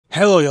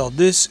Hello y'all,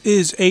 this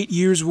is 8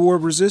 Years War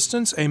of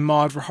Resistance, a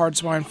mod for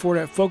Hardspine 4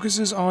 that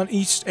focuses on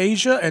East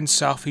Asia and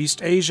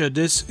Southeast Asia.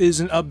 This is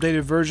an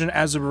updated version.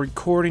 As of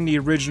recording, the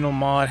original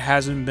mod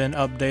hasn't been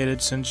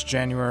updated since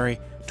January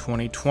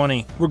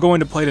 2020. We're going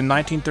to play the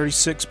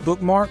 1936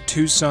 bookmark,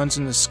 Two Suns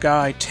in the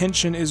Sky.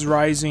 Tension is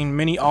rising,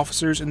 many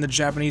officers in the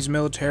Japanese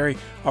military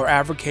are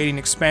advocating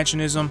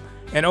expansionism,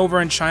 and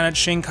over in China,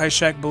 Chiang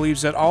Kai-shek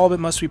believes that all of it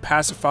must be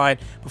pacified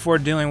before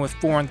dealing with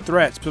foreign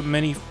threats, but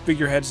many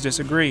figureheads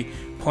disagree,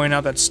 pointing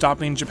out that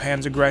stopping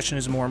Japan's aggression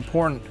is more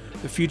important.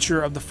 The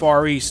future of the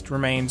Far East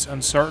remains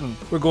uncertain.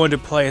 We're going to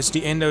play as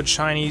the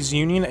Indochinese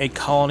Union, a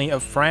colony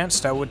of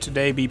France that would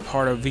today be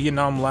part of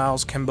Vietnam,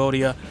 Laos,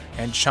 Cambodia,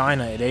 and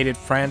China. It aided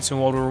France in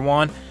World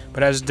War I,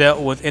 but has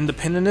dealt with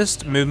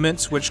independentist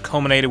movements which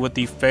culminated with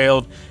the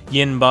failed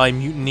Yin Bai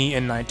Mutiny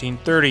in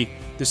 1930.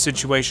 The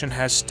situation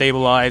has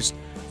stabilized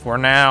for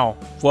now.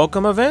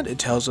 Welcome event. It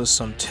tells us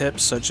some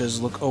tips such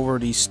as look over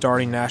the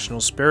starting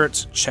national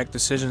spirits, check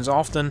decisions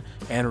often,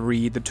 and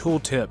read the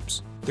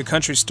tooltips. The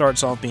country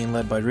starts off being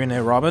led by Rene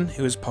Robin,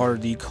 who is part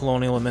of the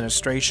colonial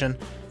administration,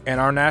 and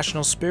our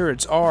national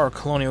spirits are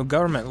colonial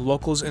government,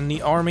 locals in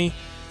the army,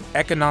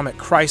 economic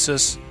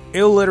crisis,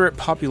 illiterate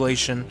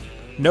population,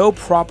 no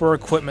proper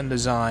equipment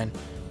design,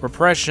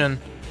 repression,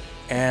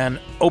 and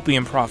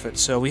opium profits.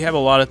 So we have a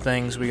lot of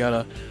things we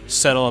gotta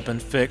settle up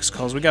and fix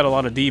because we got a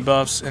lot of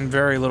debuffs and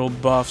very little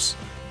buffs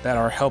that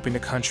are helping the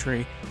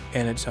country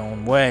in its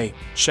own way.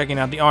 Checking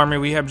out the army,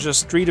 we have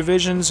just 3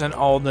 divisions and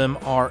all of them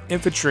are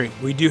infantry.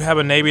 We do have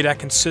a navy that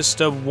consists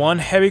of 1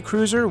 heavy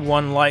cruiser,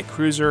 1 light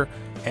cruiser,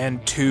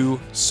 and 2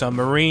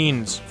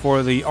 submarines.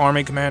 For the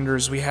army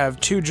commanders, we have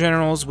 2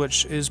 generals,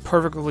 which is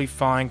perfectly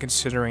fine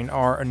considering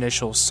our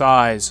initial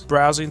size.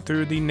 Browsing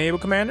through the naval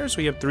commanders,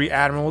 we have 3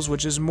 admirals,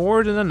 which is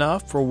more than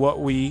enough for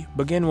what we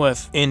begin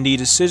with. In the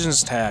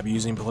decisions tab,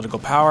 using political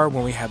power,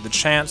 when we have the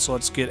chance,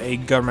 let's get a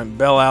government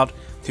bailout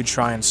to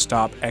try and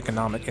stop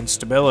economic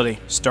instability.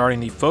 Starting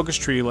the focus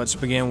tree, let's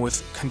begin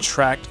with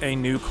contract a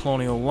new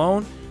colonial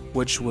loan,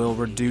 which will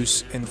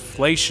reduce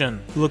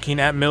inflation. Looking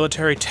at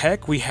military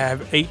tech, we have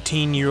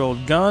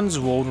 18-year-old guns,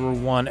 World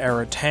War I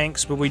era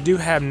tanks, but we do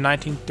have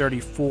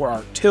 1934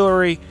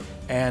 artillery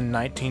and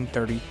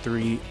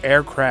 1933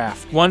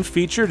 aircraft. One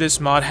feature this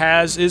mod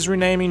has is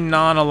renaming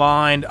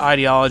non-aligned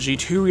ideology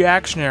to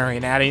reactionary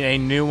and adding a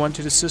new one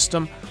to the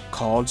system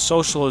called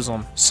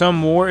socialism.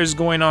 Some war is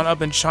going on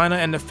up in China,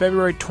 and the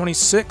February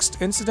 26th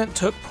incident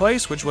took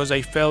place, which was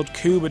a failed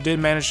coup but did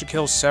manage to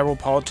kill several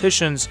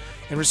politicians.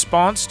 In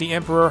response, the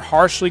emperor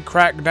harshly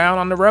cracked down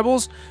on the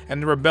rebels,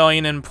 and the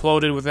rebellion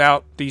imploded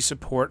without the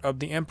support of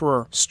the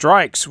emperor.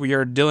 Strikes, we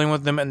are dealing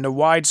with them, and the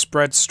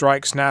widespread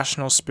strikes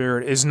national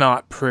spirit is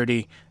not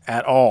pretty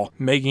at all.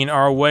 Making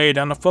our way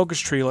down the focus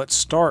tree, let's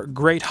start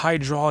great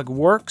hydraulic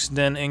works,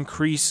 then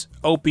increase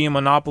opium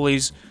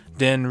monopolies,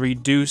 then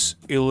reduce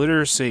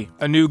illiteracy.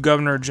 A new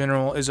governor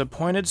general is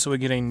appointed, so we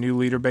get a new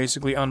leader.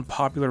 Basically,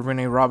 unpopular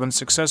Rene Robin's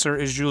successor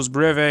is Jules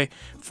Brevet,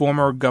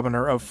 former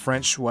governor of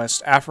French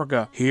West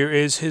Africa. Here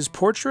is his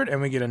portrait,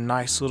 and we get a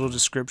nice little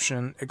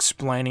description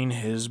explaining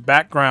his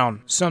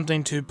background.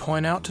 Something to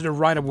point out to the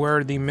right of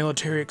where the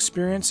military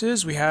experience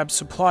is, we have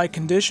supply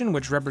condition,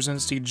 which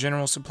represents the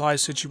general supply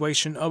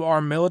situation of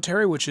our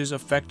military, which is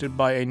affected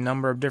by a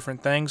number of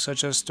different things,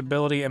 such as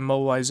stability and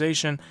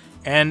mobilization,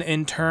 and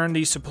in turn,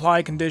 the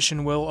supply condition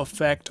will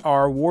affect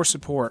our war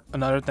support.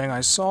 Another thing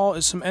I saw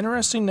is some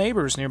interesting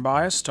neighbors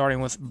nearby us,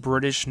 starting with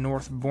British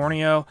North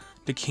Borneo,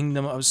 the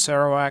Kingdom of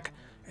Sarawak,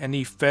 and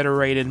the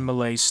Federated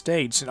Malay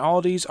States. And all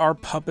of these are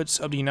puppets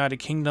of the United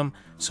Kingdom,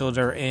 so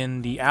they're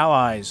in the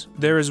Allies.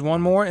 There is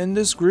one more in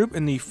this group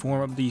in the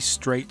form of the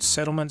Strait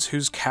Settlements,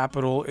 whose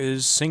capital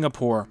is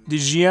Singapore. The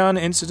Xi'an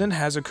incident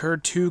has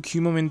occurred. 2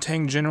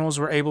 Kuomintang generals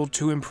were able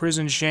to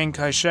imprison Chiang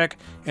Kai-shek.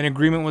 An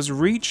agreement was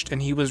reached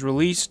and he was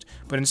released,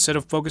 but instead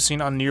of focusing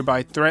on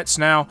nearby threats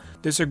now,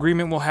 this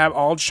agreement will have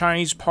all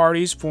Chinese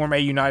parties form a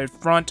united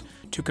front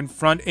to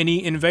confront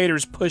any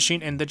invaders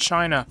pushing into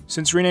China.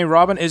 Since Rene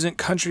Robin isn't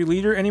country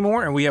leader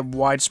anymore and we have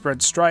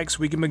widespread strikes,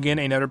 we can begin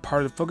another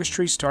part of the focus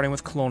tree, starting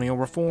with colonial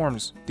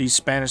reforms. The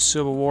Spanish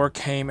Civil War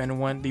came and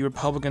went, the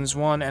Republicans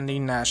won and the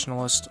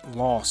Nationalists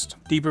lost.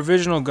 The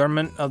provisional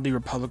government of the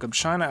Republic of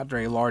China, after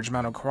a large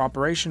amount of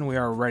cooperation, we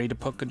are ready to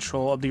put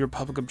control of the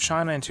Republic of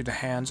China into the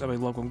hands of a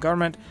local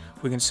government.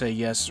 We can say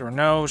yes or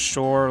no,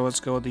 sure, let's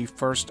go with the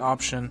first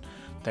option.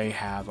 They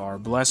have our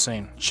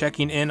blessing.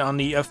 Checking in on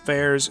the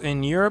affairs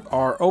in Europe,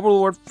 our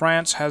overlord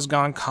France has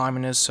gone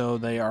communist, so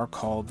they are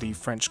called the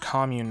French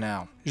Commune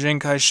now. Chiang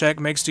Kai-shek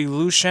makes the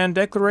Lushan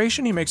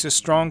Declaration. He makes a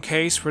strong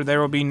case for there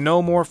will be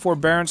no more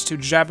forbearance to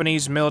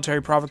Japanese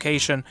military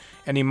provocation,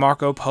 and the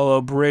Marco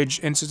Polo Bridge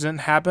incident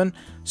happened,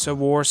 so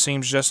war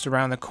seems just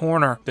around the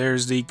corner.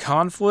 There's the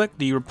conflict.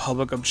 The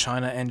Republic of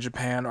China and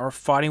Japan are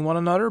fighting one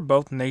another.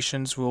 Both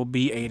nations will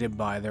be aided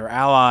by their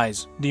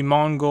allies. The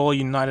Mongol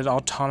United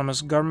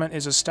Autonomous Government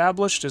is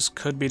established. This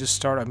could be the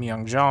start of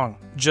Myeongdong.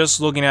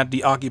 Just looking at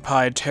the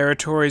occupied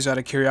territories out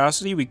of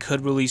curiosity, we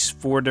could release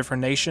 4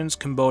 different nations: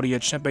 Cambodia,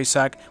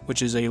 Chimpesak, attack,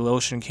 which is a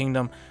Laotian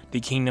kingdom, the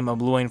kingdom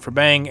of Luang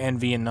Prabang, and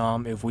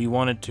Vietnam if we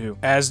wanted to.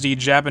 As the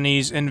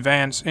Japanese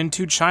advance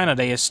into China,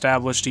 they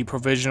established the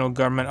provisional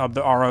government of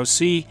the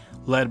ROC,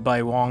 led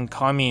by Wang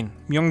Kaimin.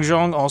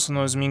 Myeongjeong, also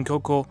known as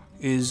Minkoko,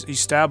 is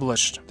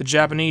established. The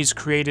Japanese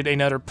created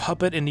another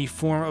puppet in the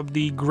form of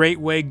the Great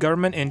Wei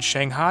government in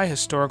Shanghai.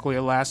 Historically,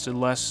 it lasted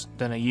less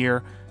than a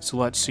year, so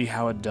let's see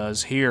how it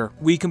does here.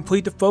 We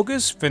complete the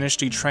focus, finish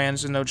the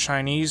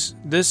Trans-Indo-Chinese.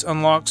 This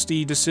unlocks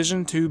the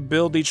decision to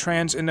build the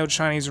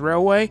Trans-Indo-Chinese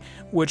Railway,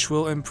 which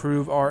will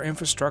improve our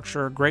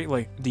infrastructure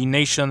greatly. The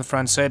Nation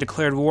Française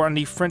declared war on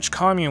the French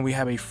Commune. We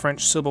have a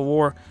French Civil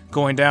War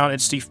going down.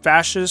 It's the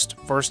fascist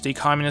versus the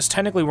communist.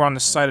 Technically, we're on the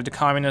side of the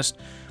communist,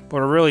 but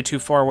are really too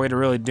far away to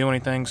really do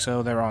anything,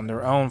 so they're on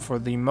their own for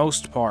the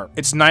most part.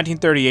 It's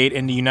 1938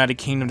 and the United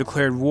Kingdom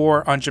declared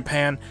war on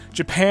Japan.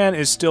 Japan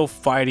is still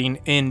fighting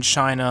in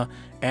China,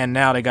 and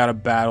now they gotta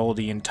battle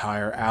the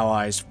entire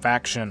Allies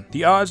faction.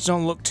 The odds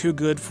don't look too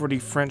good for the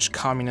French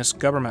communist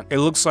government. It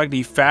looks like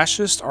the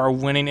fascists are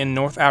winning in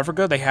North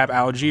Africa. They have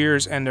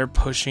Algiers and they're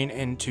pushing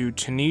into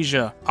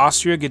Tunisia.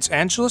 Austria gets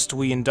Anschluss,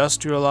 we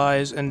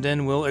industrialize, and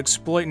then we'll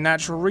exploit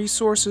natural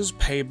resources,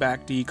 pay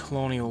back the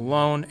colonial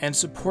loan, and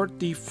support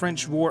the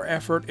French war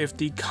effort if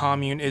the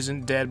commune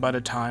isn't dead by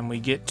the time we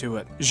get to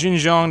it.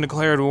 Xinjiang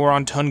declared war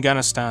on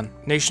Tunganistan.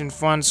 Nation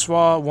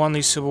Francois won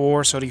the civil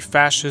war, so the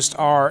fascists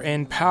are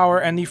in power,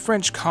 and the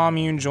French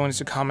Commune joins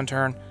the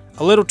Comintern.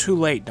 A little too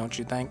late, don't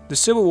you think? The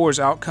Civil War's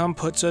outcome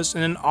puts us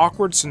in an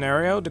awkward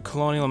scenario. The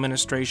colonial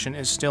administration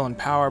is still in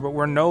power, but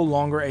we're no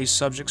longer a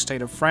subject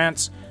state of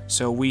France,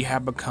 so we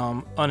have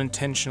become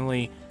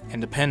unintentionally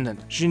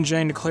independent.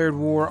 Xinjiang declared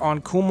war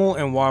on Kumul,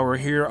 and while we're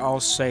here, I'll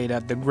say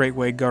that the Great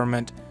Wei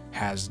government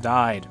has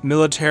died.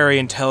 Military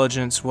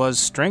intelligence was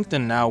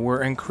strengthened. Now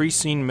we're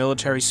increasing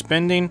military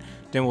spending.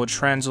 Then we'll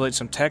translate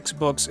some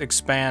textbooks,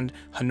 expand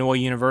Hanoi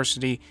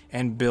University,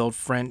 and build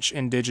French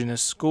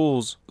indigenous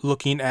schools.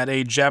 Looking at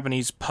a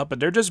Japanese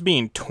puppet, they're just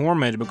being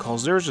tormented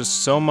because there's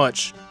just so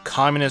much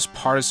communist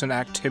partisan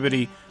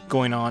activity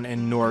going on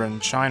in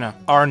northern China.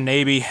 Our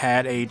Navy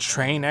had a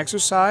training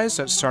exercise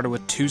that started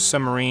with 2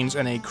 submarines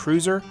and a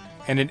cruiser,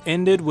 and it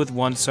ended with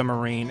 1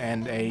 submarine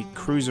and a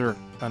cruiser,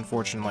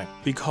 unfortunately.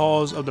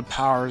 Because of the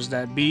powers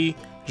that be,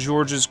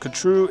 Georges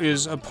Couture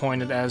is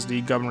appointed as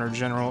the Governor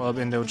General of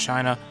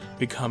Indochina,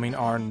 becoming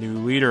our new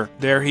leader.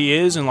 There he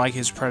is, and like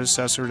his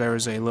predecessor, there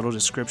is a little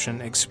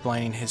description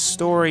explaining his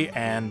story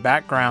and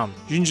background.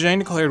 Xinjiang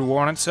declared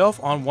war on itself.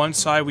 On one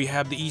side, we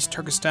have the East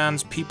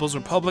Turkestan's People's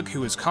Republic,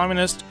 who is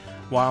communist,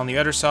 while on the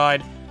other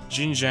side,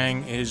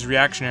 Xinjiang is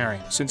reactionary.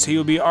 Since he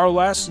will be our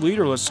last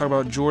leader, let's talk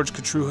about Georges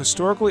Couture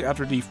historically.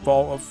 After the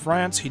fall of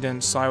France, he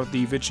didn't side with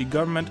the Vichy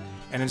government,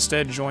 and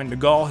instead joined de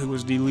Gaulle, who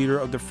was the leader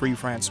of the Free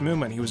France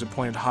movement. He was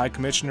appointed High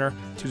Commissioner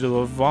to the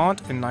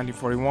Levant in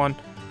 1941,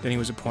 then he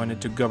was appointed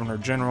to Governor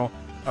General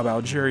of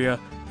Algeria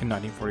in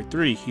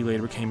 1943. He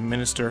later became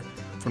Minister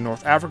for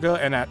North Africa,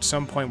 and at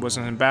some point was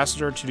an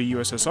ambassador to the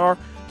USSR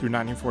through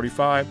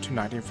 1945 to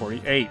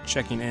 1948.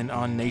 Checking in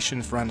on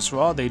Nation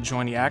Francois, they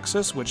joined the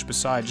Axis, which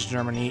besides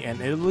Germany and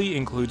Italy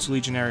includes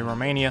legionary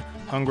Romania,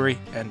 Hungary,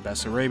 and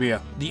Bessarabia.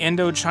 The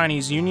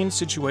Indo-Chinese Union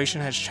situation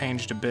has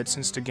changed a bit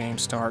since the game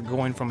started,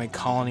 going from a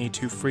colony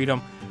to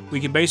freedom. We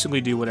can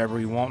basically do whatever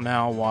we want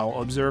now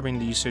while observing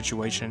the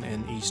situation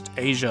in East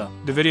Asia.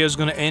 The video is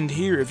going to end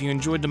here. If you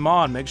enjoyed the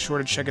mod, make sure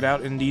to check it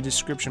out in the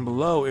description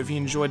below. If you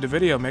enjoyed the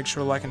video, make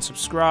sure to like and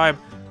subscribe,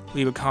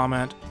 leave a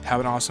comment.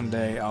 Have an awesome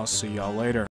day. I'll see y'all later.